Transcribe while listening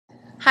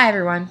Hi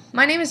everyone,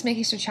 my name is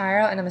Mickey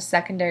Sochiro and I'm a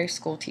secondary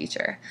school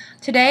teacher.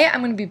 Today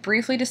I'm going to be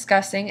briefly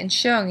discussing and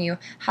showing you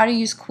how to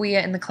use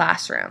Quia in the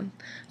classroom.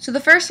 So the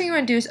first thing you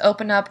want to do is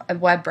open up a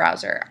web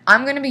browser.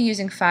 I'm going to be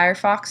using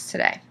Firefox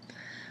today.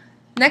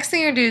 Next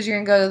thing you're going to do is you're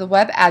going to go to the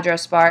web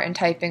address bar and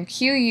type in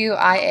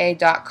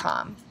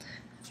quia.com.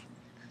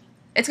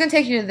 It's going to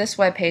take you to this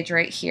web page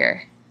right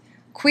here.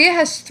 Quia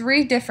has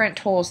three different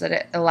tools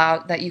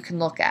that you can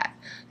look at.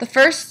 The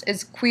first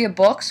is Quia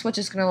Books, which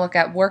is going to look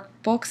at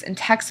workbooks and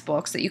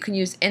textbooks that you can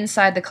use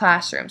inside the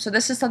classroom. So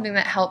this is something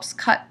that helps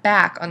cut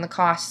back on the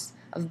costs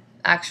of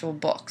actual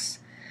books.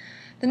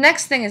 The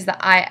next thing is the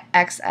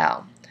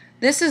IXL.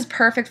 This is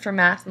perfect for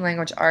math and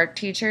language art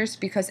teachers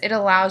because it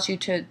allows you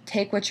to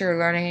take what you're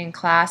learning in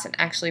class and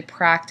actually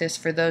practice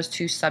for those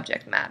two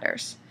subject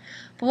matters.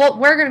 But what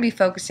we're going to be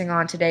focusing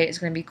on today is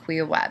going to be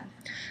Quia Web.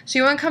 So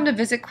you want to come to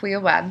visit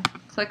Quia Web,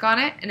 click on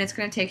it, and it's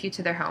going to take you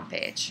to their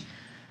homepage.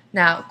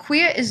 Now,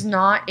 Quia is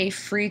not a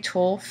free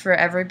tool for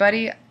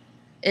everybody.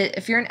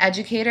 If you're an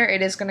educator,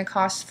 it is going to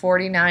cost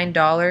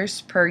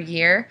 $49 per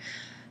year.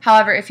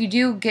 However, if you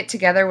do get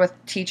together with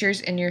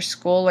teachers in your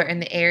school or in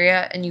the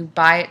area and you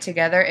buy it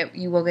together,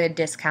 you will get a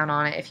discount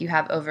on it if you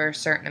have over a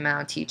certain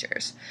amount of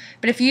teachers.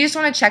 But if you just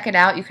want to check it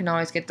out, you can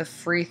always get the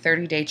free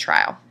 30-day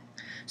trial.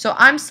 So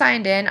I'm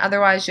signed in,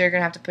 otherwise you're going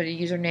to have to put a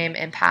username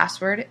and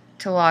password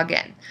to log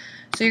in.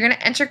 So you're going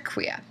to enter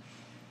Quia.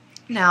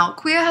 Now,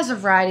 Quia has a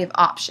variety of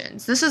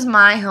options. This is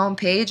my home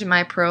page and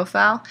my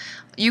profile.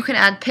 You can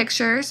add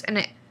pictures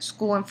and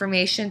school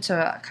information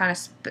to kind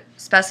of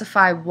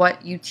specify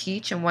what you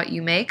teach and what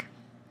you make.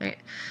 Right?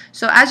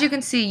 So as you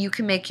can see, you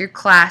can make your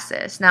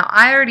classes. Now,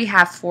 I already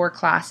have 4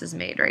 classes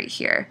made right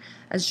here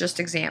as just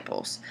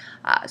examples.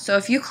 So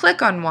if you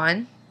click on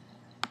one,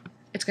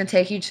 it's going to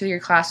take you to your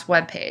class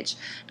web page.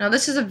 Now,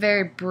 this is a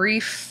very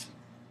brief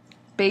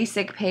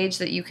basic page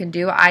that you can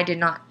do. I did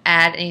not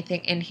add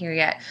anything in here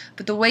yet,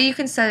 but the way you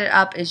can set it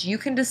up is you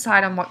can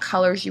decide on what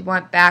colors you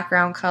want,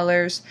 background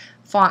colors,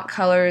 font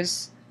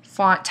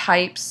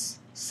types,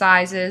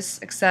 sizes,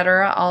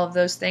 etc., all of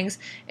those things,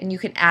 and you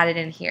can add it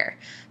in here.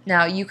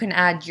 Now you can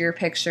add your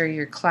picture,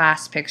 your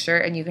class picture,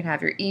 and you can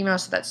have your email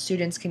so that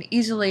students can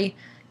easily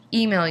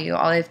email you.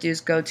 All they have to do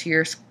is go to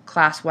your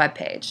class web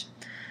page.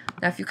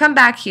 Now if you come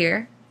back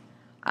here,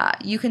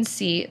 you can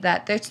see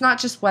that it's not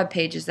just web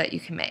pages that you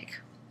can make.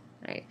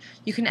 Right.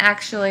 You can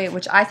actually,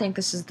 which I think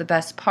this is the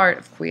best part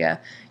of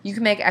Quia, you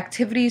can make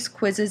activities,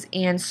 quizzes,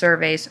 and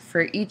surveys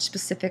for each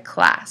specific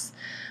class.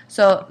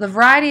 So the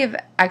variety of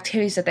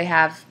activities that they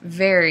have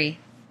vary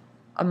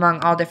among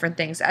all different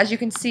things. As you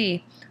can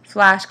see,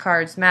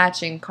 flashcards,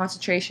 matching,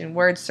 concentration,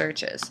 word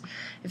searches.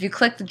 If you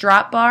click the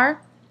drop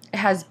bar, it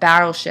has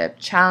battleship,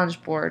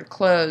 challenge board,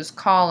 close,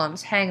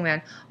 columns,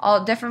 hangman,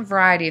 all different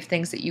variety of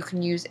things that you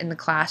can use in the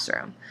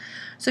classroom.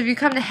 So if you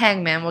come to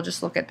hangman, we'll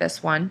just look at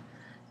this one.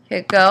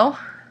 Hit go.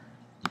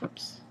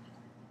 Oops.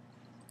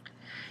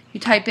 You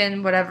type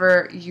in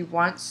whatever you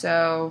want,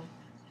 so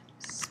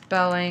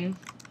spelling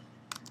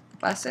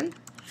lesson.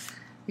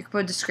 You can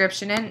put a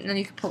description in, and then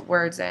you can put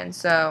words in,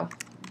 so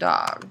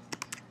dog,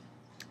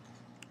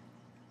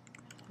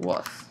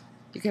 wolf.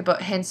 You can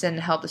put hints in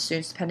to help the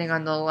students depending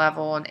on the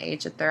level and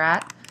age that they're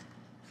at.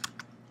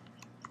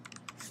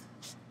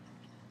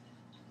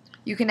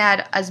 You can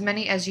add as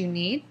many as you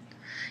need.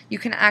 You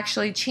can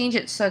actually change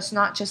it so it's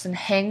not just in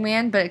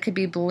hangman, but it could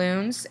be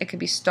balloons, it could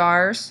be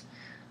stars,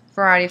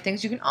 variety of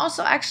things. You can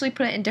also actually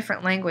put it in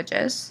different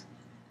languages.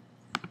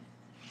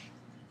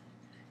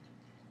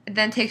 It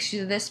then takes you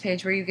to this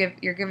page where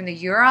you're given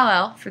the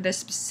URL for this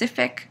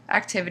specific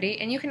activity,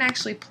 and you can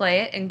actually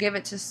play it and give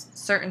it to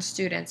certain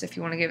students if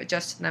you want to give it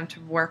just to them to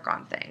work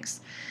on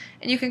things.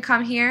 And you can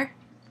come here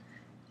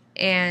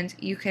and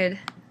you could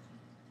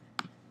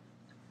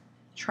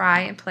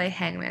try and play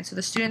hangman. So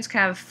the students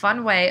can have a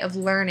fun way of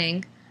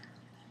learning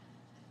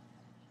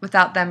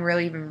without them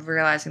really even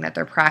realizing that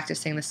they're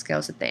practicing the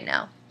skills that they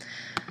know.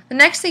 The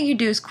next thing you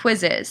do is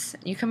quizzes.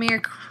 You come here,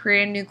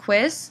 create a new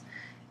quiz,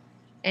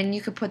 and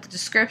you can put the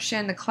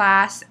description, the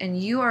class, and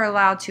you are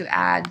allowed to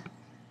add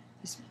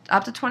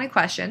up to 20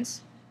 questions.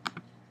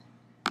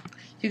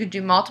 You could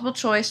do multiple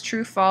choice,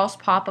 true, false,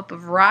 pop up a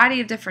variety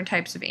of different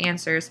types of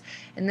answers,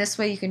 and this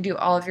way you can do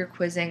all of your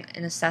quizzing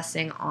and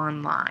assessing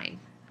online.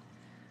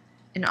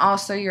 And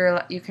also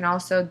you can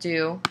also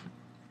do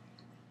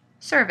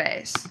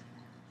surveys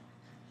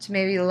to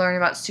maybe learn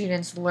about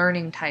students'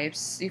 learning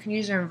types. You can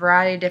use them in a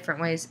variety of different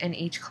ways in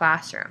each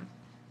classroom.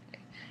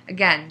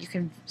 Again, you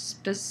can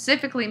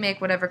specifically make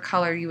whatever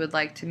color you would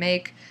like to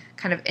make,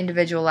 kind of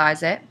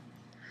individualize it.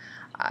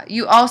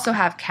 You also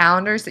have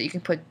calendars that you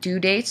can put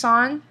due dates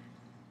on.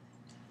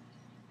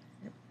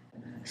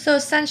 So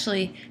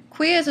essentially,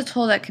 Quia is a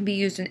tool that can be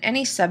used in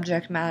any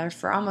subject matter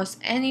for almost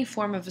any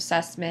form of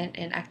assessment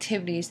and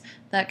activities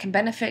that can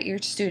benefit your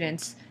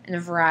students in a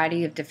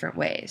variety of different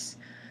ways.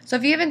 So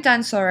if you haven't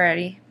done so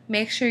already,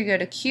 make sure you go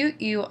to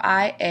quia.com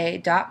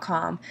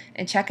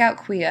and check out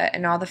Quia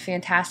and all the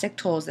fantastic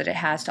tools that it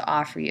has to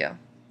offer you.